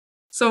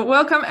So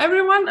welcome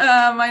everyone.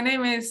 My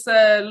name is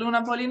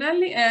Luna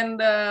Polinelli and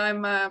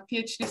I'm a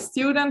PhD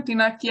student in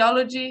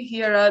archaeology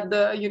here at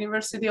the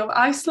University of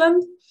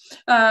Iceland.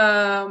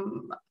 I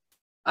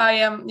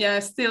am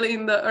still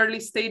in the early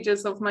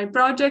stages of my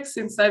project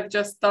since I've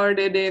just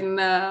started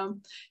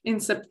in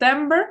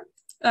September.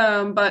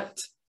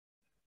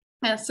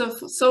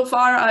 So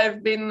far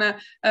I've been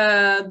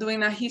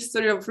doing a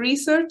history of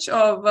research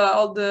of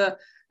all the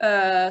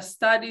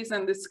studies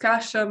and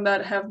discussion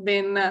that have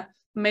been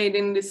made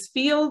in this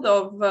field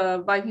of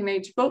Viking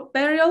Age boat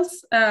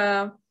burials.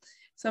 So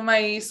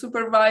my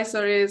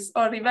supervisor is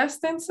Ori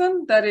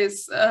Vestensen, that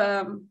is,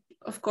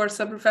 of course,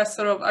 a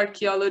professor of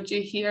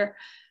archaeology here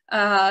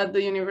at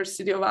the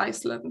University of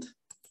Iceland.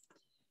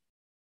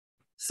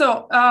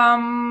 So,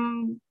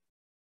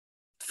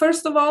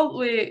 first of all,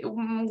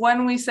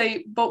 when we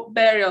say boat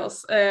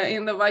burials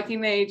in the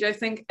Viking Age, I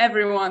think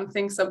everyone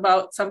thinks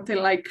about something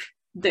like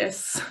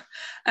this.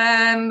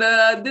 And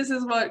this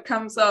is what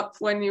comes up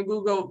when you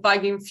Google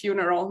Viking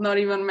funeral, not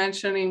even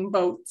mentioning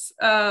boats.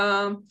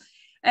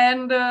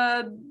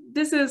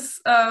 This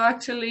is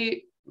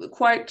actually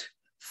quite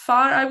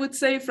far, I would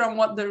say, from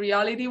what the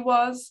reality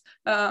was.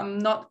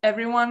 Not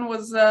everyone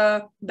was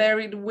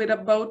buried with a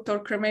boat or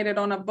cremated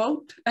on a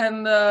boat,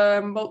 and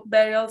boat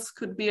burials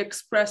could be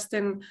expressed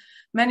in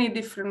many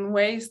different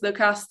ways. The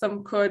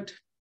custom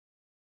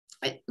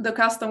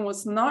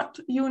was not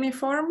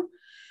uniform,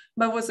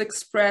 but was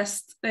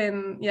expressed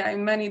in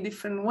many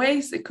different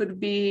ways. It could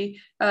be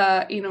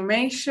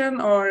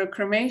inhumation or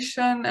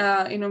cremation,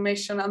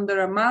 inhumation under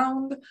a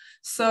mound.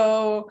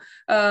 So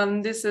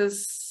this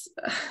is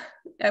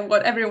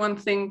what everyone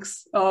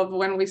thinks of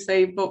when we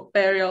say boat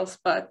burials,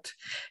 but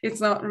it's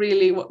not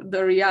really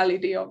the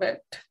reality of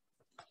it.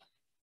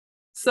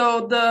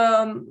 So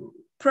the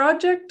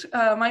project,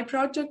 my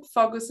project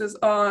focuses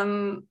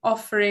on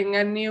offering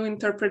a new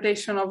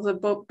interpretation of the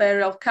boat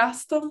burial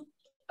custom,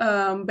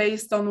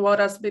 based on what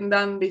has been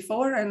done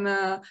before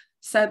and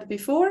said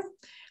before.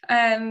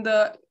 And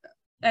the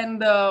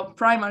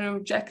primary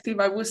objective,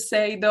 I would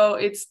say, though,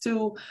 it's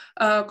to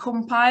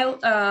compile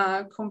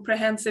a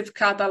comprehensive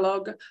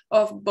catalogue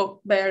of boat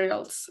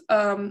burials.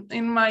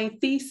 In my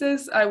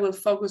thesis, I will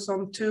focus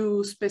on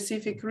two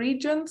specific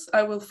regions.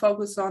 I will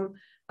focus on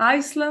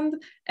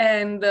Iceland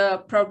and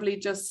probably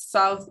just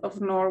south of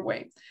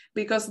Norway,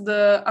 because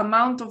the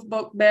amount of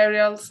boat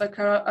burials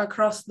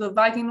across the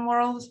Viking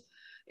world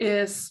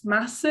is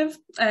massive,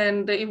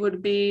 and it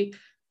would be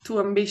too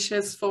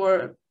ambitious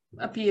for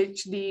a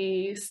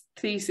PhD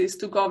thesis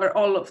to cover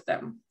all of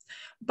them.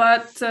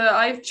 But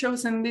I've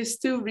chosen these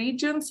two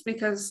regions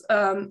because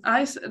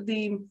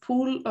the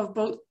pool of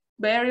boat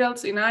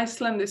burials in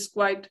Iceland is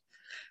quite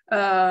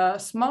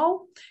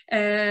small,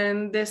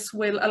 and this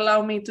will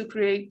allow me to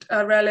create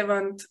a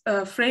relevant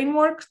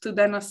framework to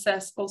then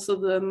assess also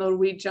the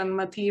Norwegian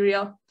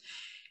material.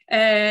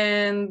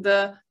 And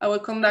I will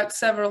conduct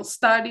several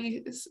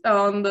studies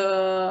on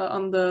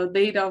the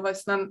data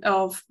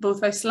of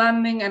both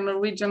Icelandic and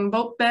Norwegian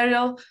boat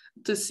burial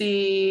to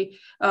see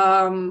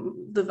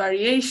the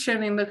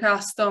variation in the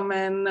custom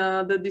and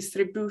the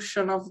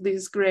distribution of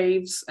these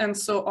graves and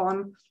so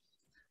on.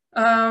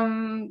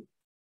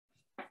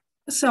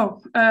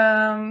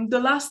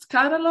 The last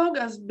catalogue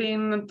has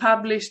been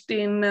published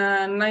in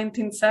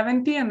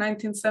 1970 and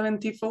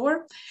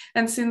 1974,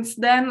 and since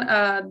then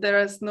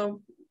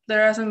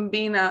there hasn't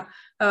been a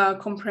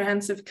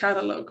comprehensive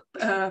catalogue.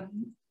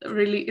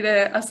 Really,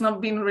 it has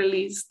not been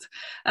released.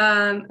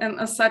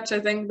 And as such, I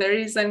think there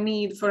is a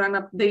need for an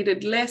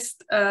updated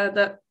list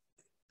that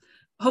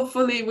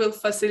hopefully will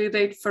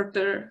facilitate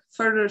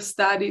further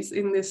studies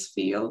in this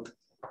field.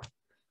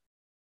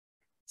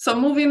 So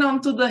moving on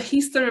to the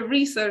history of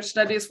research,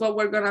 that is what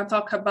we're going to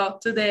talk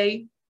about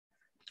today.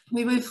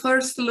 We will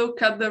first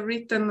look at the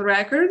written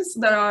records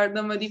that are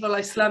the medieval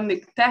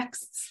Icelandic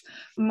texts,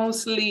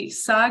 mostly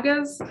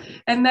sagas,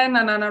 and then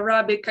an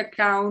Arabic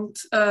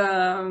account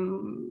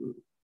called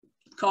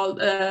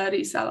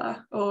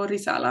Risala or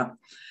Risala.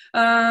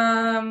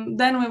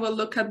 Then we will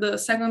look at the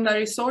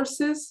secondary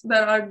sources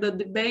that are the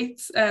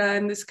debates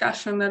and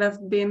discussion that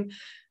have been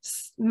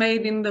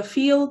made in the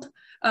field.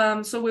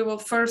 So we will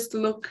first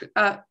look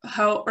at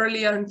how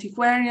early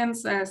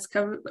antiquarians,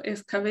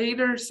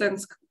 excavators,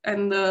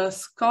 and the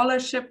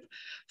scholarship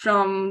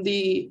from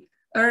the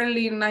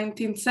early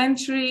 19th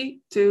century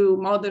to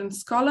modern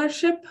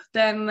scholarship.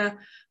 Then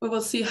we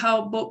will see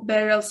how boat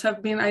burials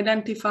have been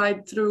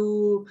identified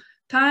through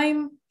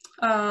time,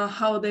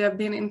 how they have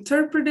been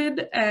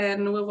interpreted,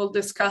 and we will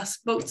discuss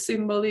boat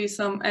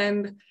symbolism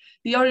and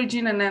the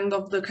origin and end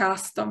of the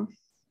custom.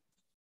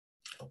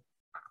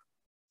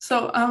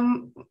 So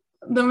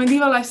the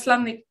medieval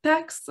Icelandic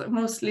texts,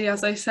 mostly,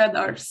 as I said,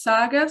 are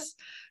sagas.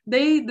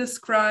 They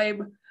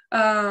describe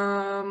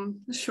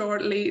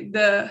shortly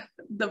the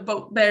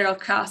boat burial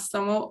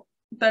custom, or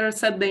better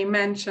said, they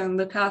mention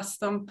the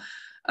custom.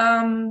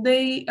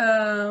 They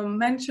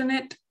mention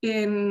it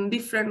in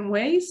different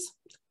ways.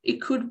 It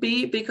could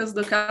be because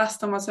the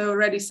custom, as I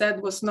already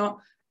said, was not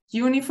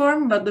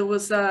uniform, but there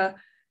was a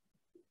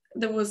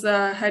there was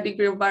a high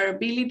degree of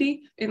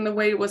variability in the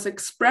way it was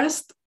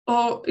expressed,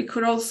 or it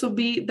could also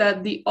be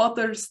that the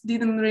authors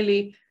didn't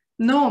really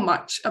know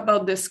much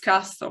about this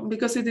custom,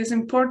 because it is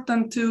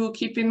important to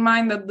keep in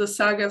mind that the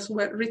sagas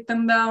were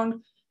written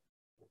down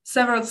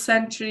several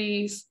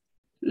centuries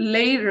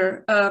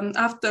later,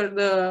 after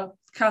the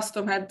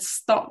custom had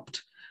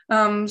stopped.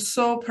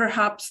 So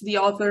perhaps the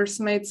authors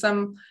made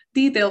some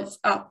details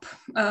up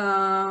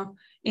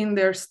in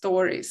their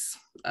stories.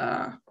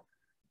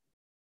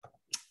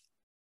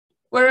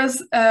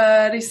 Whereas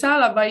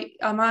Risala by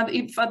Ahmad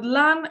ibn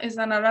Fadlan is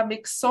an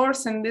Arabic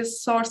source, and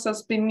this source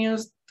has been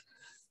used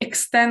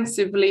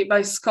extensively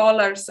by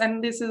scholars.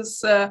 And this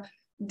is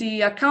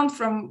the account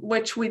from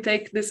which we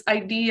take this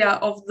idea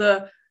of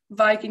the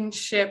Viking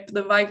ship,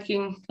 the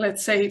Viking,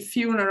 let's say,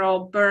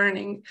 funeral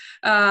burning.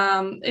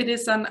 It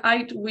is an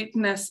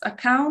eyewitness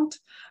account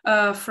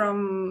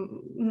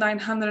from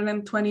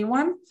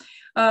 921.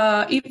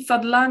 Ibn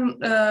Fadlan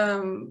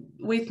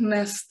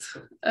witnessed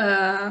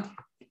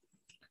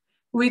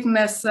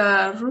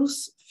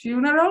Rus'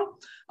 funeral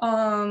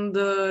on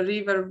the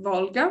river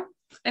Volga,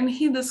 and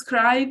he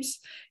describes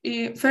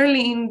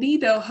fairly in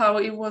detail how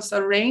it was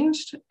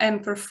arranged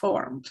and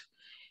performed.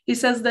 He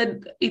says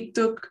that it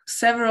took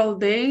several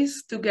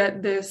days to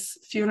get this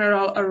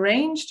funeral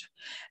arranged,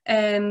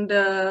 and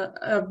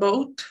a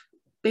boat,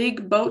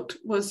 big boat,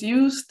 was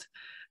used.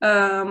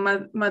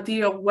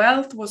 Material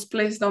wealth was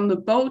placed on the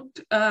boat.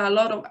 A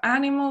lot of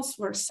animals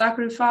were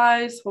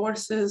sacrificed: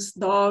 horses,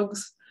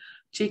 dogs,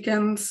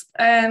 chickens,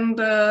 and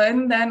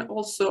then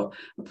also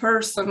a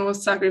person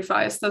was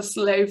sacrificed, a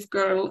slave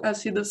girl,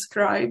 as he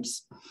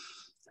describes.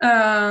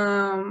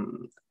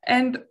 And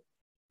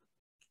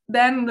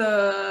then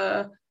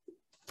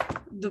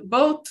the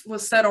boat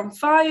was set on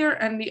fire,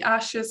 and the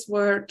ashes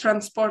were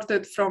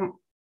transported from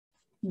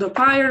the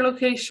pyre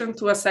location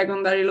to a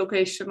secondary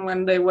location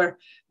when they were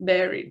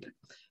buried.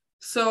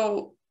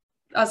 So,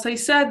 as I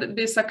said,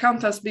 this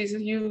account has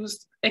been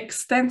used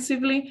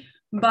extensively,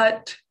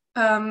 but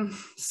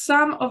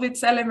some of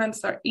its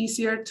elements are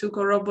easier to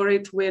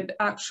corroborate with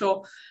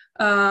actual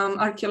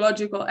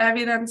archaeological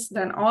evidence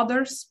than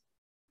others.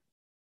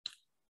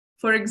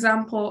 For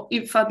example,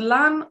 Ibn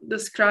Fadlan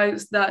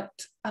describes that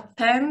a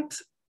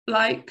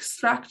tent-like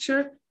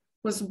structure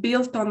was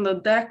built on the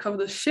deck of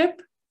the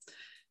ship.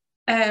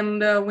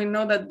 And we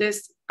know that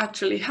this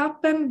actually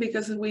happened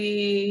because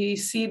we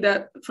see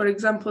that, for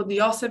example, the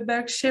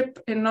Oseberg ship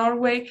in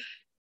Norway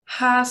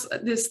has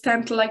this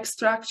tent-like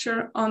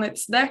structure on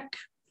its deck.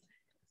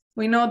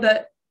 We know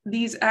that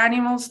these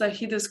animals that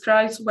he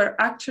describes were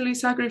actually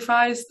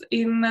sacrificed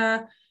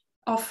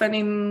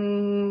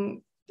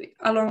often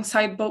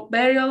alongside boat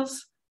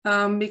burials,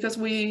 because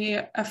we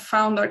have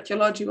found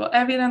archaeological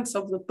evidence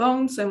of the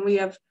bones, and we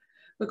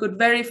could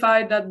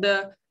verify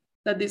that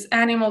these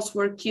animals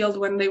were killed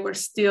when they were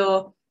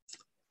still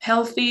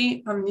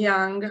healthy and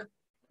young.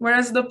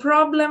 Whereas the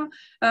problem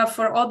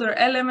for other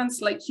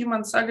elements like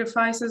human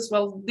sacrifices,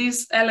 well,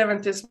 this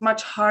element is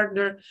much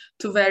harder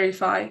to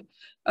verify.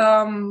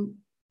 I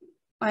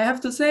have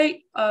to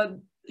say,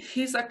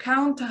 his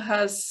account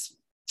has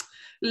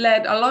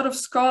led a lot of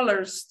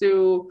scholars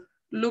to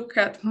look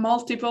at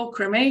multiple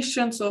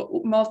cremations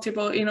or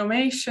multiple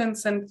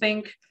inhumations and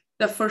think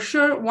that for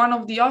sure one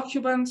of the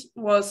occupants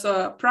was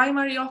a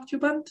primary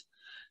occupant,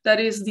 that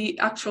is the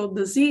actual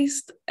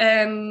deceased,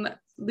 and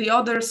the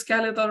other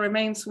skeletal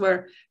remains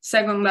were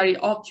secondary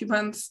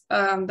occupants,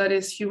 that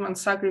is human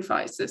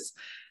sacrifices.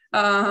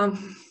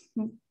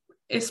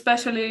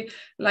 Especially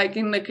like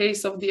in the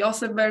case of the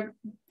Oseberg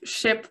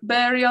ship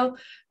burial,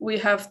 we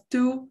find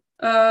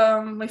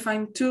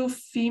two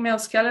female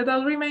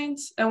skeletal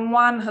remains, and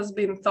one has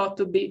been thought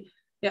to be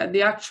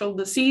the actual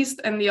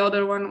deceased, and the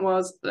other one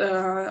was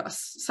a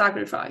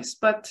sacrifice.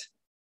 But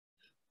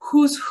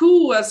who's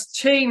who has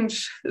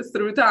changed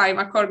through time,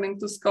 according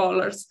to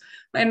scholars.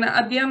 And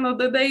at the end of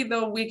the day,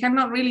 though, we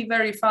cannot really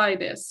verify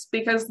this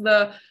because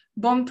the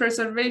bone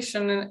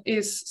preservation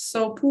is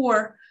so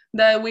poor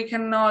that we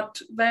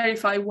cannot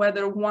verify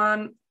whether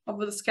one of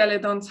the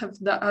skeletons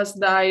has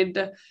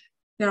died,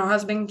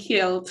 has been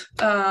killed.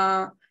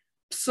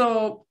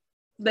 So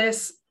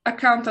this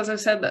account, as I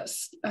said,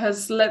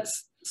 has led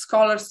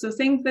scholars to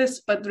think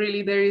this, but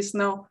really there is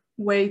no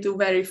way to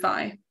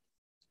verify.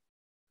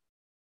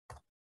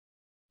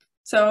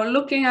 So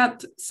looking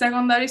at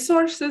secondary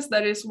sources,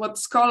 that is what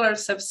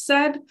scholars have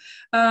said.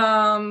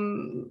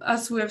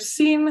 As we have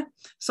seen,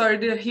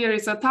 sorry, here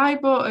is a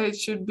typo. It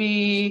should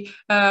be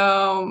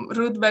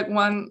Rudbeck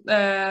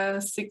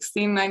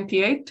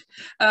 1698.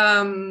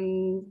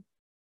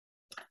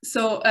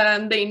 So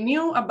they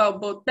knew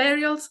about both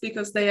burials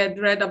because they had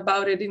read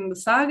about it in the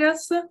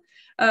sagas.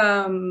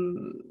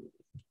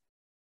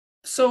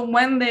 So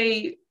when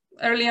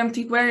early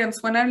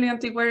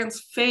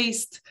antiquarians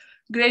faced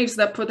graves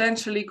that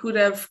potentially could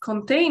have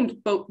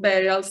contained both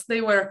burials, they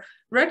were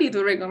ready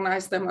to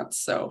recognize them as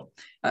so.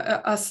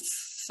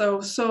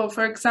 So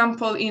for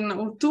example, in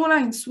Ultuna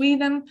in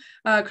Sweden,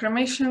 a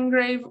cremation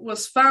grave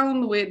was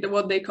found with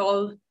what they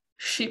call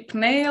ship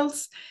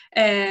nails.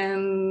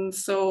 And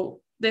so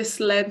this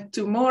led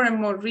to more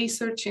and more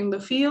research in the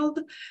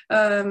field.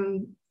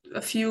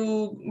 A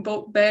few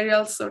boat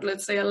burials, or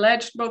let's say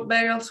alleged boat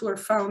burials, were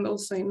found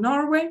also in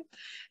Norway.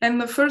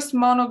 And the first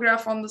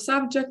monograph on the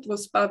subject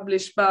was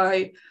published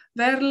by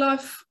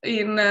Verlof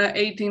in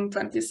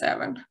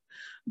 1827.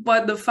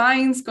 But the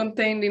finds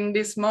contained in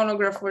this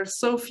monograph were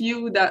so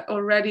few that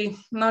already,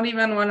 not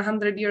even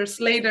 100 years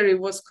later, it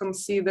was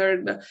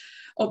considered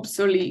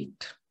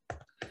obsolete.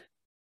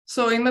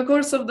 So in the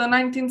course of the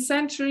 19th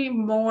century,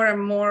 more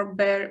and more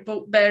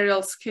boat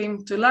burials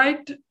came to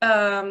light.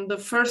 The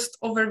first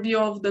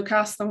overview of the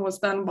custom was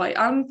done by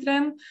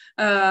Almgren,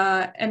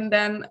 and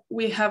then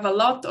we have a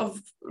lot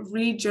of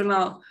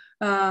regional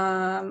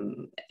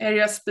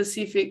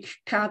area-specific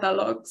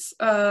catalogues,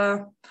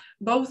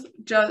 both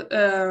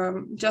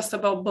just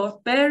about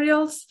boat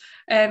burials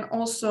and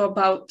also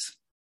about,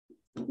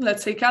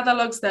 let's say,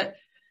 catalogues that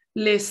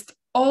list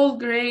all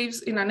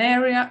graves in an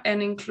area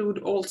and include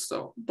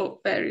also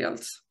boat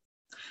burials,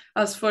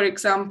 as for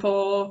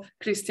example,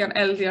 Christian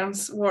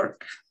Eldjarn's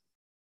work.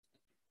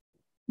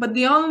 But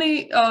the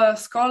only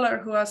scholar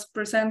who has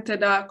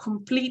presented a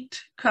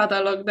complete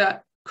catalogue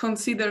that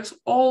considers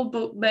all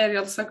boat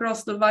burials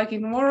across the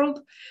Viking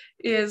world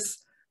is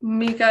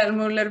Michael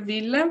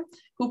Müller-Wille,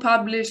 who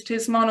published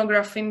his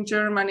monograph in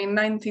German in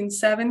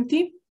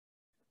 1970.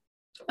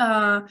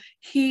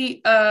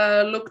 He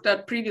looked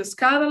at previous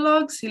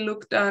catalogs, he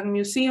looked at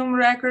museum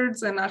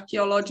records and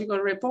archaeological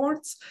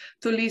reports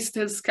to list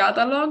his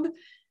catalog.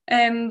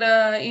 And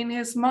in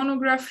his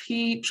monograph,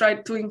 he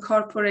tried to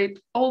incorporate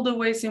all the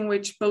ways in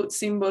which boat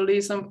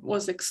symbolism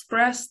was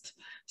expressed.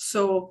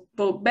 So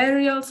boat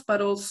burials,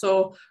 but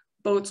also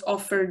boats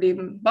offered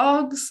in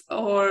bogs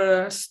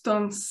or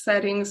stone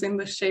settings in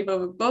the shape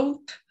of a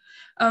boat,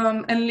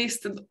 and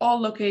listed all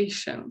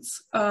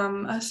locations.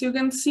 As you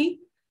can see,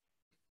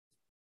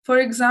 for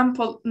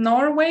example,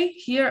 Norway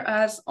here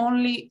has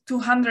only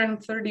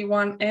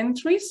 231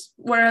 entries,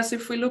 whereas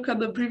if we look at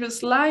the previous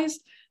slides,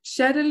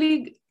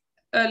 Catalogue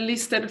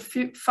listed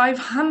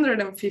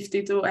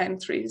 552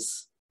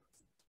 entries.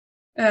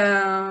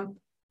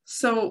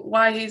 So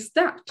why is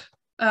that?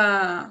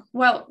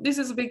 Well, this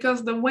is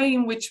because the way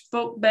in which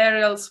boat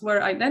burials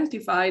were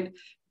identified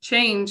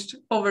changed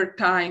over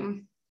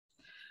time.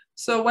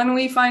 So when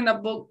we find a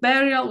boat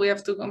burial, we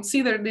have to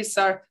consider these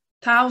are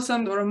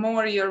 1,000 or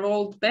more year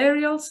old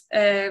burials,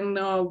 and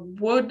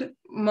wood,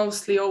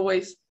 mostly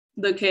always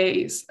the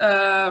case,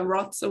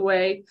 rots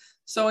away.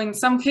 So in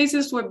some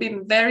cases, we've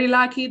been very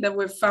lucky that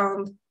we've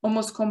found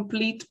almost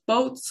complete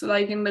boats,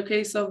 like in the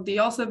case of the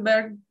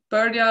Oseberg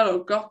burial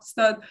or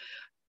Gokstad.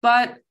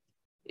 But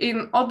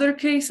in other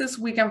cases,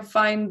 we can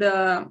find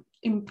the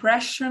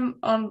impression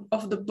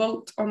of the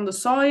boat on the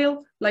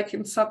soil, like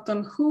in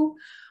Sutton Hoo,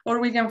 or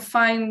we can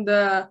find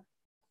the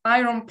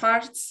iron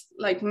parts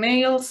like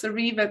nails,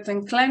 rivet,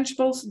 and clench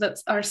bolts that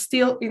are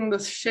still in the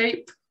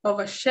shape of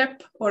a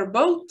ship or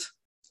boat.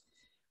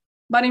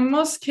 But in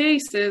most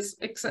cases,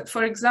 except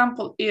for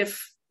example,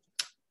 if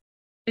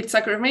it's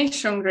a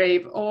cremation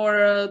grave,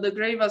 or the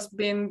grave has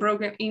been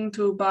broken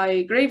into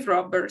by grave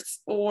robbers,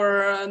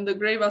 or the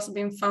grave has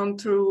been found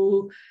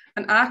through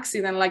an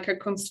accident, like a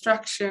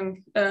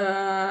construction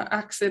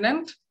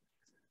accident,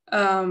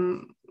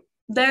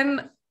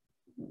 then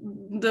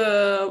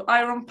the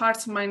iron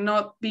parts might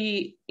not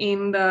be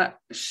in the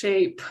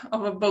shape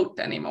of a boat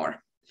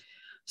anymore.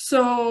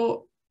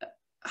 So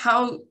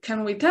how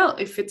can we tell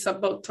if it's a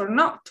boat or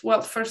not?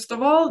 Well, first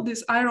of all,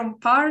 these iron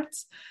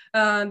parts,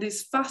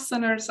 these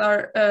fasteners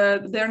are,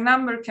 their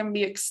number can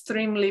be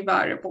extremely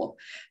variable.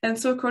 And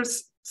so of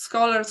course,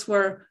 scholars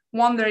were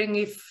wondering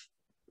if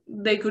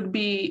they could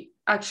be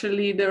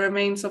actually the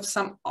remains of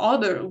some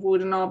other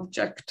wooden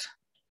object.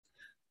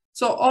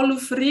 So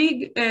Oluf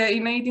Rygg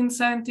in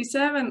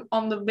 1877,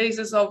 on the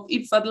basis of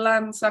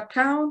Fadlan's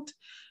account,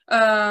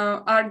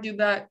 argued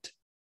that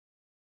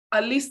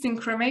at least in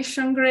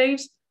cremation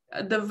graves,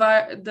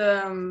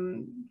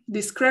 the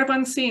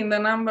discrepancy in the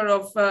number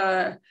of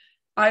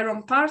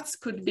iron parts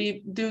could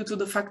be due to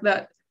the fact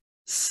that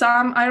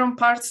some iron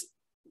parts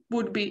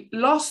would be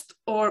lost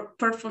or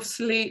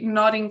purposely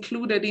not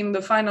included in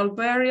the final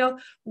burial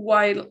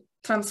while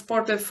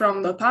transported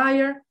from the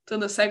pyre to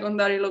the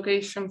secondary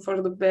location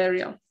for the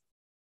burial.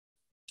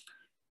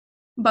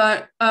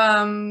 But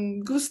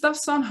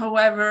Gustafsson,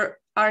 however,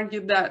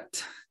 argued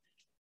that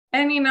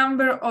any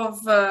number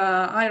of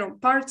iron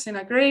parts in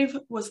a grave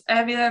was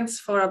evidence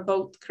for a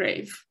boat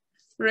grave,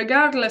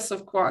 regardless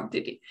of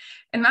quantity.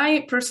 And I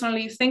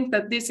personally think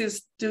that this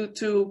is due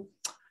to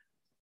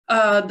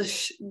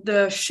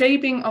the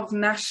shaping of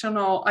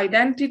national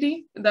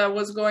identity that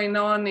was going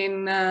on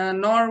in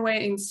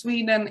Norway, in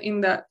Sweden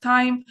in that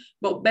time.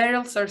 Boat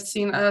burials are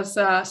seen as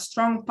a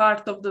strong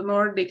part of the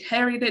Nordic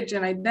heritage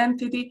and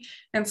identity.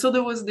 And so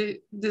there was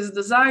this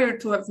desire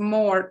to have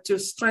more to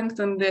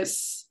strengthen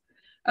this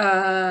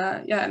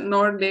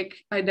Nordic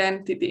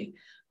identity.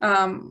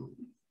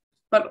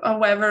 But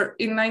however,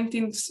 in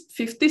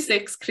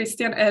 1956,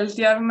 Christian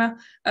Eldjarn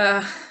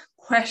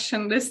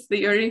questioned this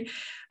theory,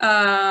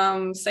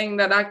 saying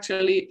that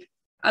actually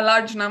a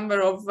large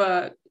number of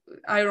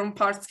iron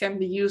parts can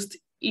be used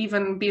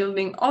even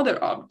building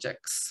other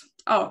objects.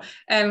 Oh,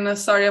 and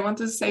sorry, I want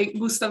to say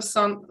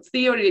Gustafsson's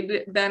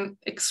theory then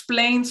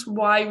explains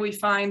why we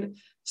find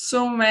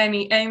so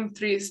many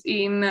entries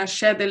in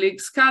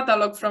Schädelig's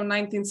catalogue from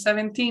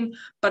 1917,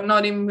 but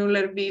not in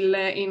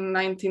Müller-Wille in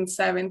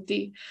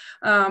 1970,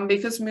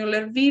 because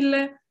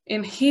Müller-Wille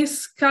in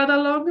his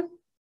catalogue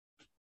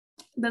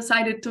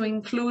decided to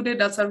include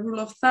it as a rule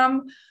of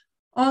thumb,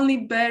 only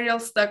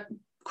burials that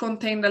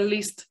contained at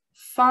least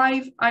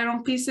 5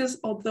 iron pieces,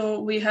 although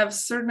we have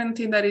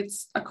certainty that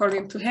it's,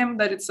 according to him,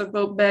 that it's a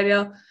boat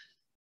burial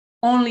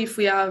only if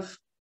we have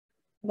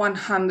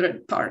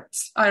 100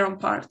 parts, iron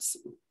parts.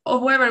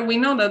 However, we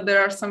know that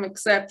there are some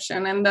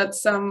exceptions and that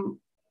some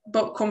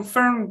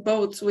confirmed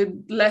boats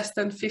with less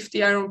than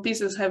 50 iron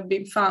pieces have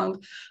been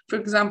found. For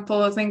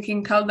example, I think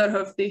in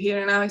Kaldarhöfði here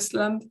in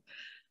Iceland.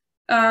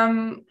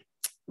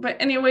 But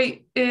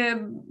anyway,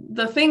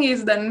 the thing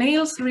is that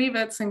nails,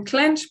 rivets, and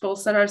clench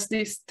bolts, that are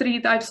these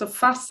 3 types of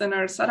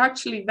fasteners, are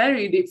actually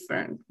very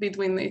different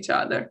between each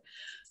other.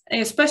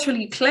 And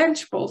especially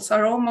clench bolts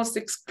are almost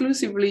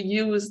exclusively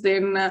used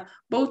in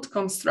boat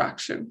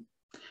construction,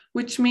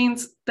 which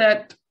means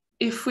that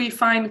if we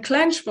find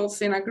clench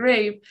bolts in a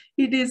grave,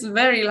 it is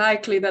very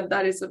likely that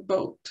that is a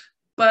boat.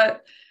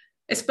 But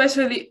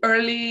especially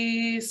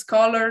early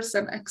scholars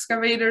and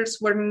excavators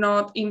were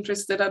not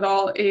interested at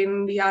all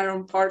in the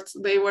iron parts.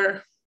 They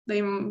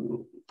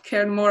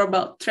cared more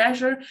about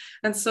treasure,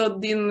 and so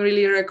didn't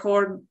really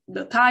record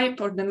the type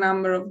or the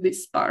number of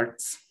these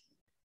parts.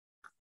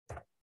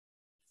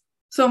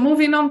 So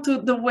moving on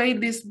to the way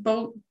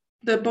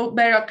the boat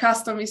burial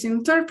custom is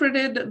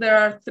interpreted, there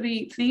are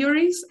 3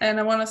 theories, and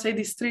I want to say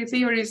these 3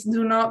 theories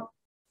do not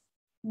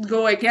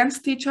go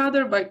against each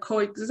other but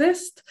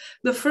coexist.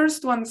 The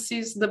first one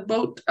sees the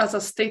boat as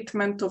a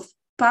statement of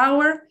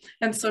power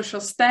and social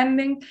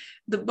standing.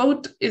 The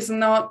boat is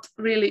not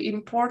really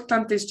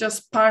important, it's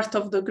just part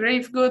of the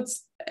grave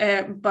goods,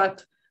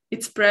 but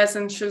its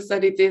presence shows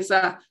that it is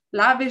a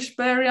lavish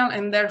burial,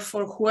 and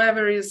therefore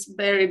whoever is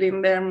buried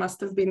in there must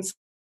have been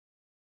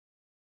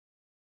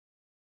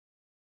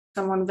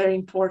someone very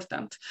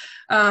important.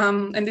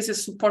 And this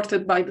is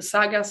supported by the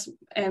sagas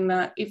and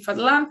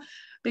Fadlan,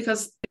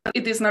 because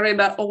it is narrated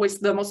that always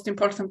the most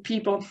important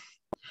people,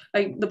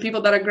 like the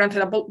people that are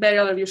granted a boat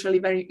burial, are usually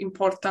very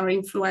important or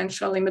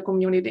influential in the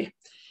community.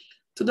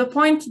 To the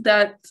point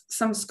that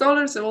some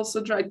scholars have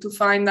also tried to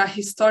find a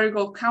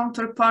historical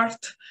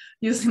counterpart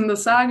using the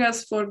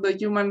sagas for the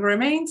human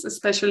remains,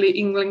 especially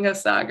Ynglinga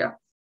saga.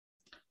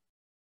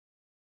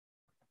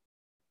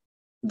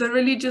 The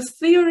religious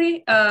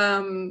theory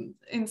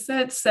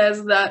instead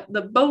says that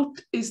the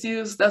boat is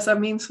used as a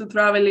means to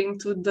traveling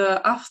to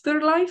the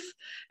afterlife,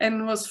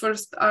 and was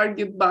first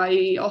argued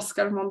by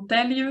Oscar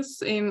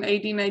Montelius in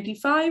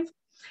 1895.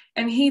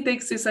 And he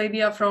takes this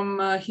idea from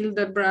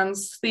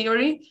Hildebrand's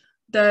theory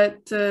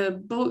that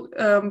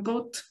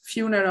boat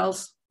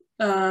funerals,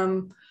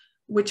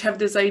 which have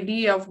this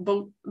idea of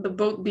the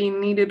boat being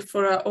needed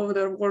for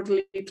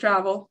otherworldly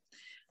travel,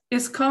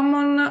 is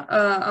common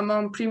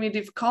among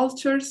primitive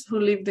cultures who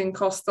lived in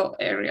coastal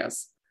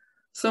areas.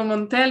 So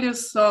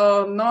Montelius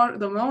saw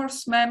the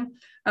Norsemen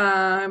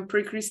in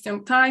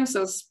pre-Christian times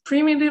as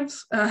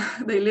primitives.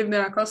 They lived in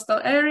a coastal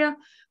area,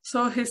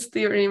 so his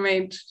theory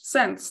made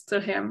sense to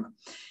him.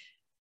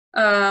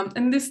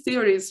 And this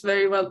theory is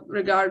very well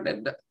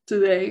regarded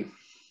today.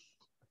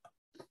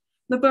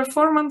 The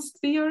performance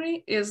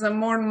theory is a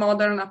more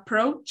modern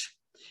approach.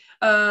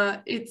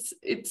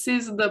 It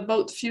sees the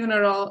boat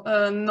funeral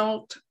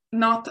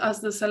not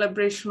as the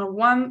celebration of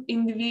one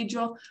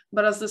individual,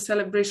 but as the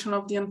celebration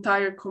of the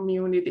entire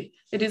community.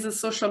 It is a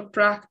social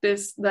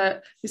practice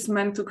that is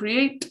meant to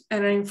create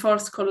and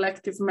reinforce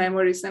collective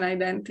memories and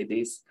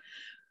identities.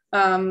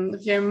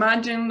 If you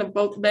imagine the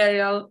boat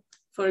burial,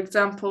 for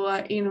example,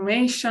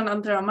 inhumation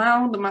under a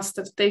mound must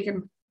have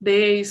taken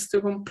days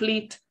to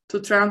complete, to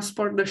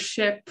transport the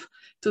ship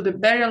to the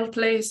burial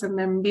place and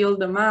then build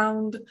the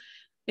mound.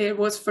 It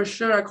was for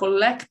sure a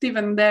collective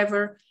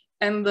endeavor,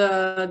 and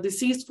the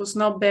deceased was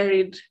not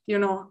buried,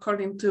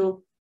 according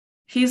to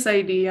his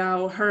idea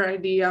or her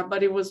idea,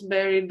 but it was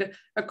buried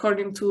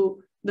according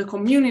to the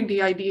community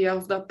idea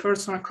of that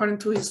person, according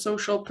to his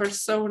social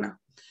persona.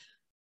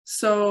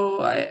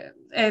 So,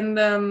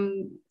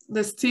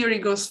 this theory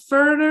goes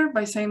further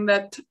by saying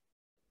that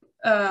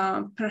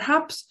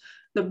perhaps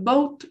the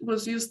boat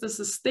was used as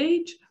a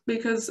stage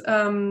because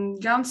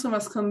Jansson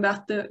has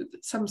conducted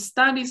some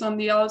studies on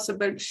the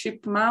Alseberg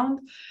ship mound,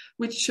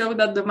 which show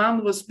that the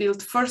mound was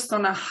built first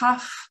on a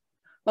half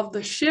of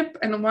the ship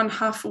and one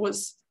half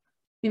was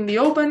in the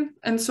open.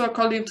 And so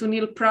according to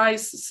Neil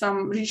Price,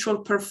 some ritual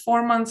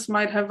performance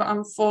might have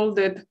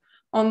unfolded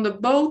on the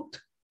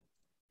boat.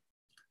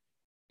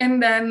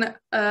 And then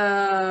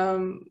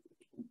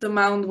the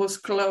mound was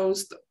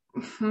closed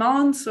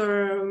months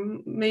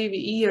or maybe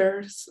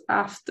years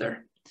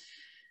after.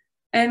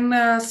 And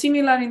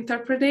similar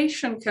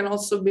interpretation can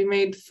also be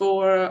made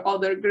for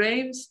other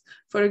graves.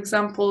 For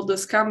example, the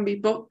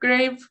Scamby boat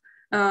grave,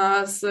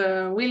 as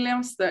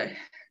Williams, the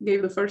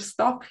gave the first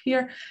talk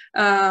here,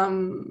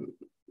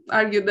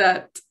 argued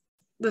that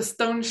the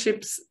stone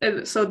ships,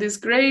 so this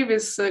grave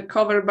is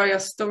covered by a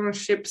stone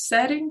ship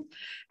setting,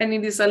 and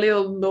it is a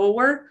little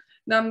lower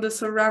than the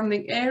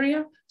surrounding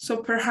area. So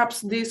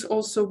perhaps this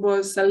also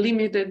was a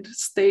limited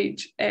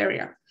stage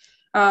area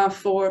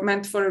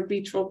meant for a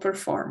ritual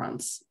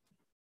performance.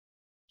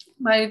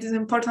 But it is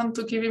important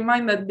to keep in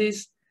mind that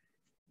these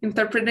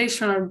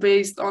interpretations are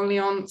based only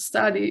on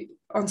study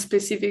on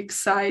specific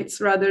sites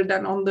rather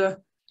than on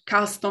the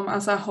custom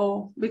as a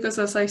whole, because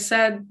as I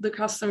said, the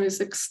custom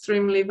is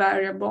extremely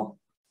variable.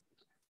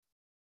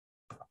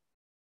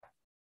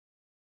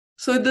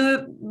 So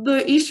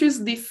the issue is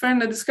different,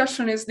 the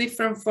discussion is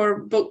different for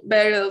both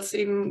burials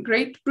in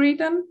Great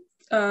Britain.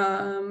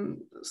 In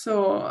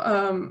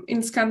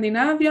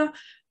Scandinavia,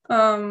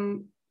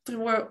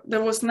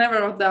 there was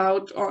never a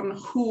doubt on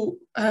who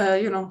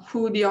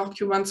the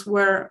occupants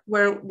were,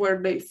 where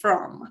they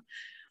from.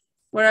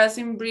 Whereas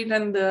in Great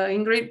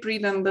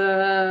Britain,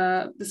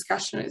 the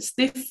discussion is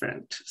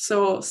different.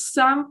 So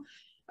some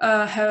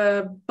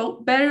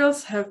both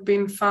burials have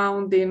been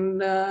found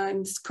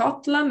in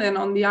Scotland and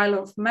on the Isle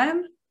of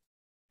Man,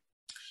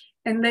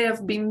 and they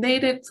have been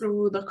dated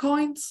through the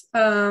coins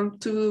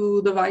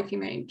to the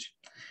Viking Age.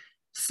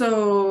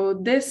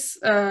 So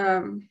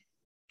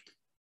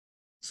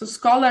so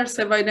scholars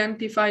have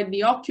identified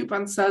the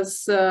occupants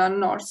as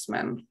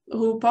Norsemen,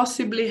 who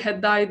possibly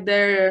had died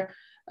there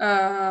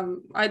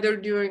either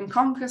during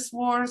conquest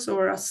wars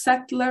or as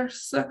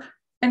settlers,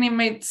 and it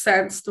made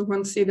sense to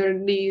consider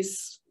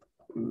these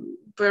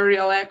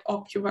burial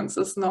occupants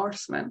as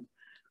Norsemen.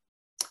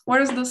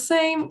 Whereas the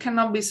same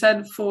cannot be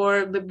said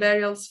for the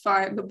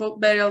both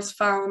burials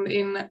found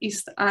in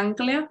East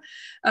Anglia,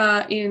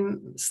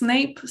 in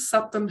Snape,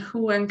 Sutton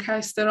Hoo, and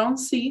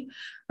Caister-on-Sea,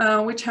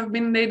 which have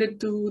been dated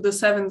to the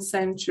 7th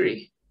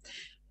century.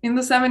 In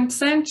the 7th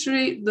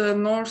century, the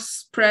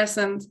Norse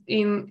presence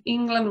in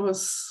England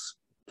was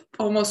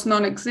almost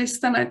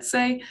non-existent, I'd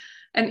say,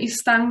 and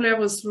East Anglia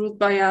was ruled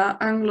by an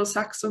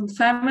Anglo-Saxon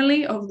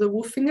family of the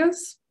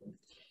Woofingers.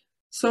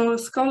 So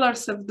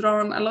scholars have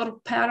drawn a lot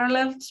of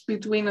parallels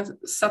between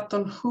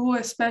Sutton Hoo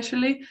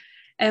especially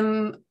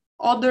and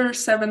other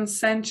 7th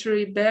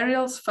century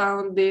burials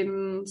found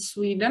in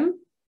Sweden,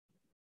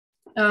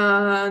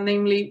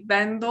 namely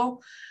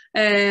Vendel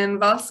and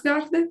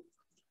Valsgarde.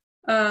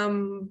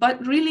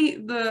 But really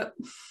the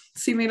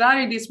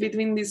similarities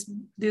between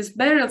these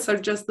burials are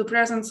just the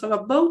presence of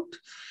a boat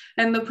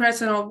and the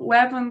presence of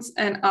weapons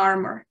and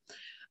armor.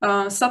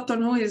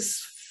 Sutton Hoo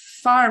is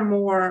far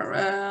more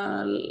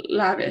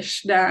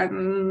lavish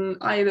than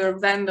either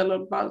Vendel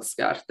or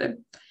Valsgarde.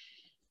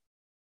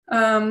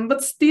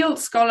 But still,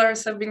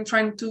 scholars have been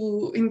trying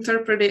to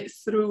interpret it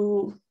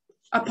through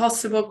a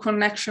possible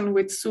connection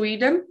with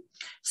Sweden.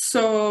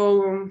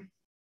 So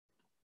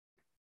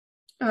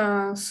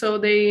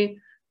they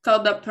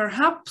thought that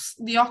perhaps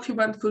the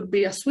occupant could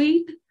be a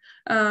Swede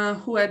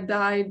who had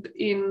died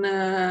in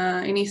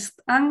East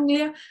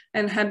Anglia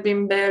and had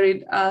been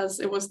buried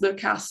as it was the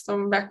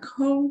custom back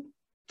home,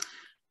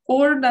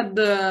 or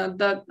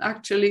that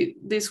actually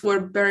these were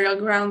burial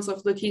grounds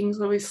of the kings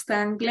of East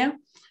Anglia,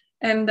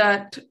 and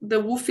that the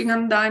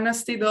Woofingan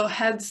dynasty though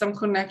had some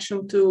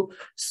connection to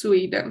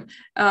Sweden,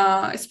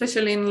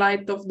 especially in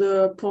light of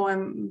the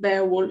poem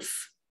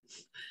Beowulf,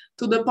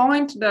 to the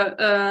point that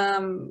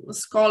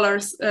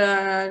scholars,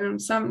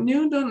 Sam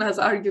Newton has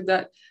argued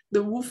that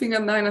the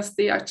Woofingan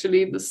dynasty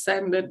actually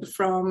descended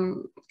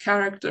from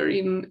character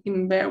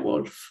in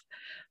Beowulf.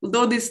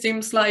 Although this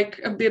seems like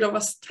a bit of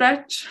a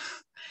stretch,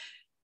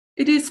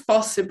 it is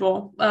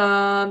possible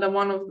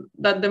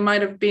that there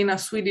might have been a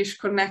Swedish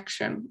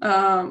connection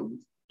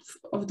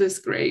of these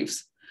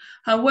graves.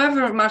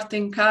 However,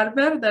 Martin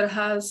Carver, that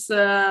has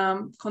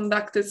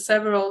conducted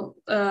several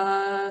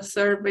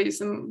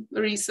surveys and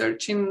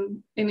research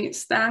in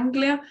East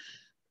Anglia,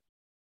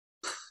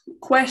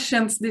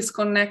 questions this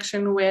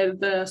connection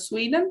with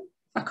Sweden.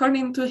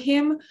 According to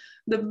him,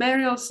 the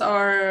burials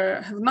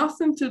have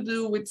nothing to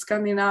do with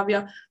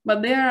Scandinavia,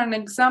 but they are an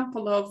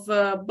example of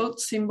both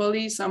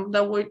symbolism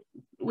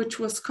which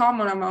was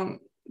common among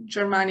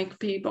Germanic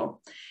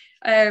people.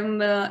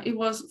 And it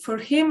was, for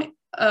him,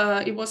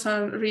 it was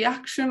a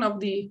reaction of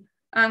the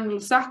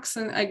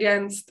Anglo-Saxon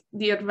against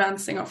the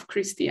advancing of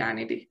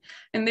Christianity.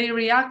 And they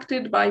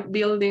reacted by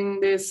building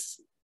this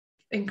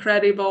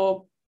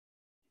incredible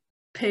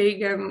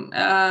pagan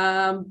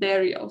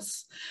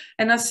burials.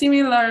 And a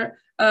similar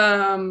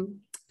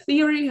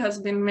theory has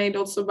been made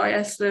also by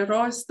Esle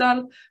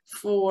Roisdal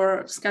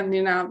for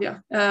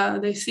Scandinavia.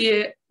 They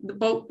see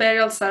both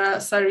burials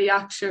as a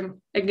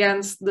reaction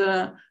against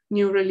the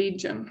new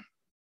religion.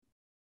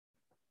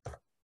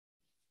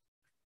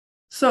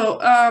 So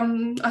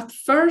at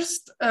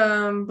first,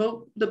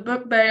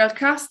 the burial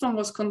custom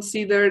was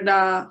considered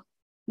a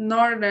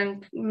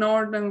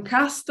northern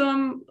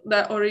custom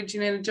that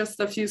originated just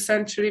a few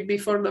centuries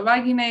before the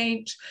Viking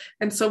Age,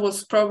 and so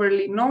was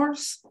probably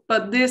Norse.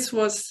 But this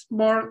was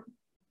more,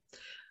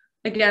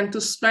 again, to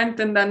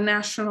strengthen the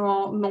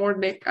national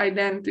Nordic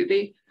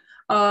identity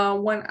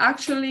when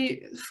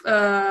actually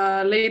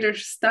later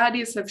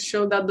studies have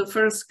shown that the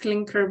first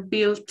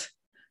clinker-built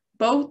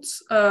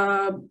boats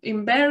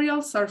in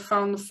burials are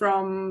found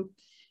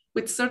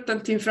with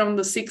certainty from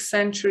the 6th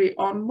century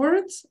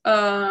onwards,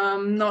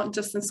 not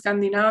just in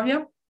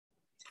Scandinavia,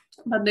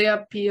 but they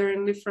appear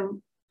in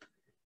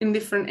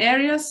different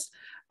areas.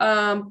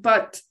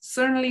 But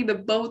certainly the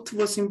boat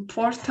was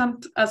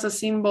important as a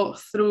symbol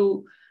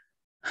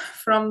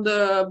from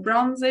the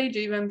Bronze Age,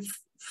 even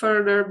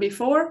further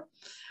before.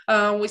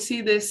 We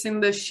see this in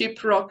the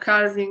ship rock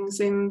carvings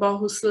in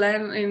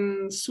Bohuslän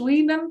in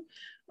Sweden,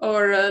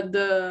 or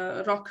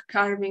the rock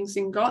carvings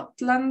in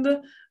Gotland.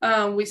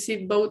 We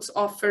see boats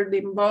offered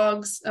in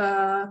bogs,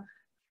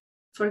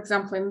 for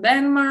example, in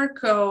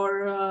Denmark,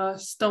 or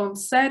stone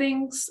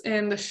settings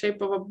in the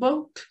shape of a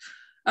boat.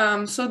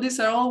 So these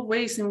are all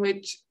ways in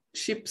which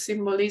ship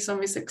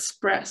symbolism is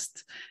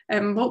expressed.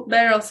 And boat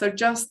burials are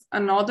just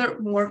another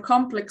more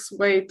complex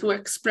way to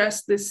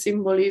express this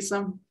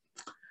symbolism.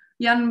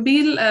 Jan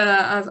Bill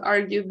has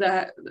argued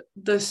that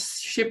the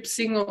ship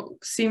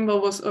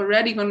symbol was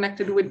already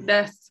connected with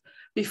death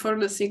before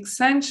the 6th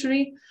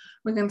century.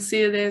 We can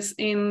see this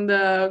in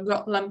the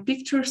Gotland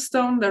picture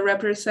stone that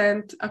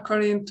represent,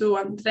 according to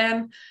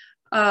Andren,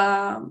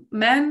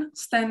 men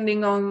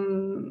sitting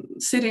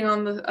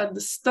at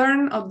the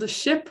stern of the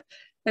ship.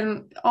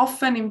 And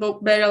often in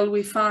boat burial,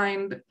 we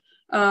find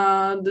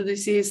the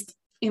deceased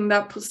in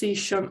that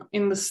position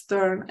in the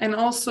stern. And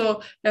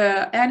also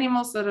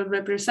animals that are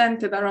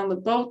represented around the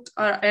boat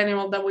are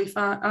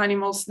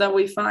animals that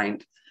we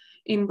find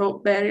in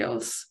boat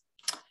burials.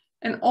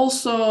 And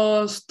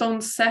also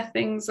stone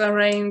settings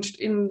arranged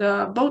in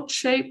the boat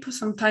shape.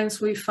 Sometimes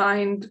we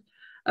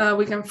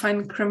can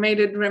find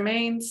cremated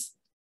remains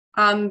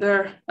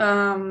under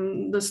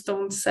the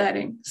stone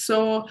setting.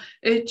 So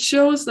it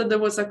shows that there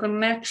was a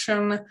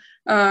connection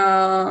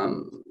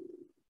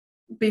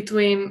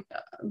between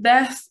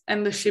death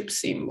and the ship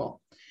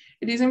symbol.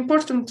 It is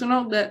important to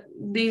note that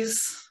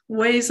these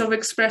ways of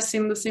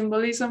expressing the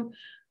symbolism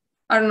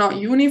are not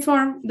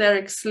uniform, they're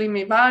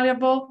extremely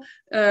variable.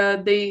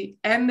 They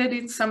ended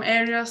in some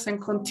areas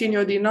and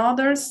continued in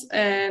others,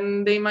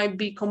 and they might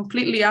be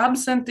completely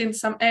absent in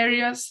some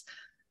areas.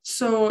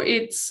 So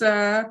it's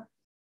very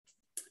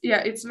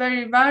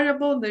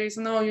variable, there is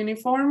no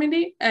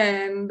uniformity,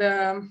 and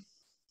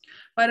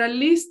but at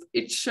least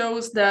it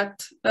shows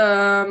that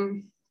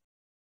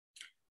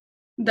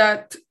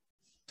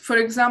for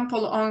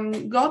example,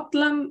 on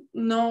Gotland,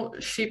 no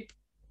ship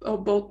or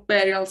boat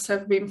burials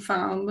have been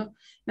found.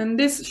 And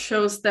this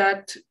shows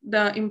that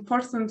the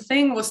important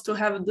thing was to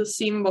have the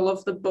symbol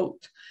of the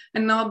boat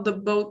and not the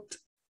boat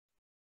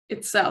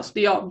itself,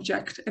 the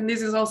object. And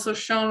this is also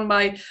shown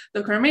by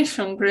the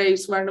cremation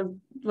graves where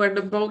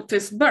the boat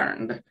is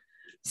burned.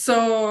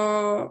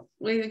 So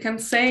we can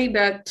say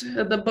that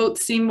the boat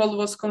symbol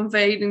was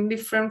conveyed in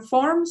different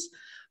forms,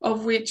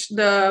 of which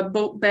the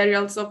boat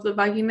burials of the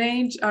Viking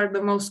Age are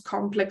the most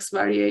complex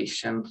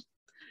variation.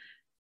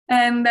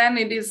 And then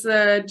it is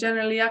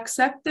generally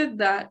accepted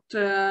that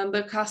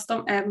the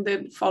custom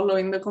ended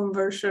following the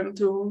conversion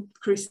to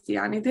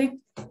Christianity.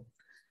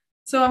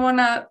 So I want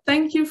to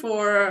thank you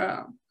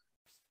for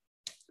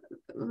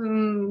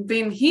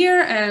being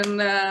here,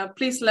 and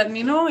please let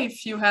me know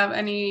if you have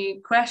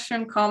any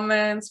question,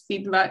 comments,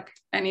 feedback,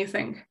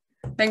 anything.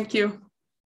 Thank you.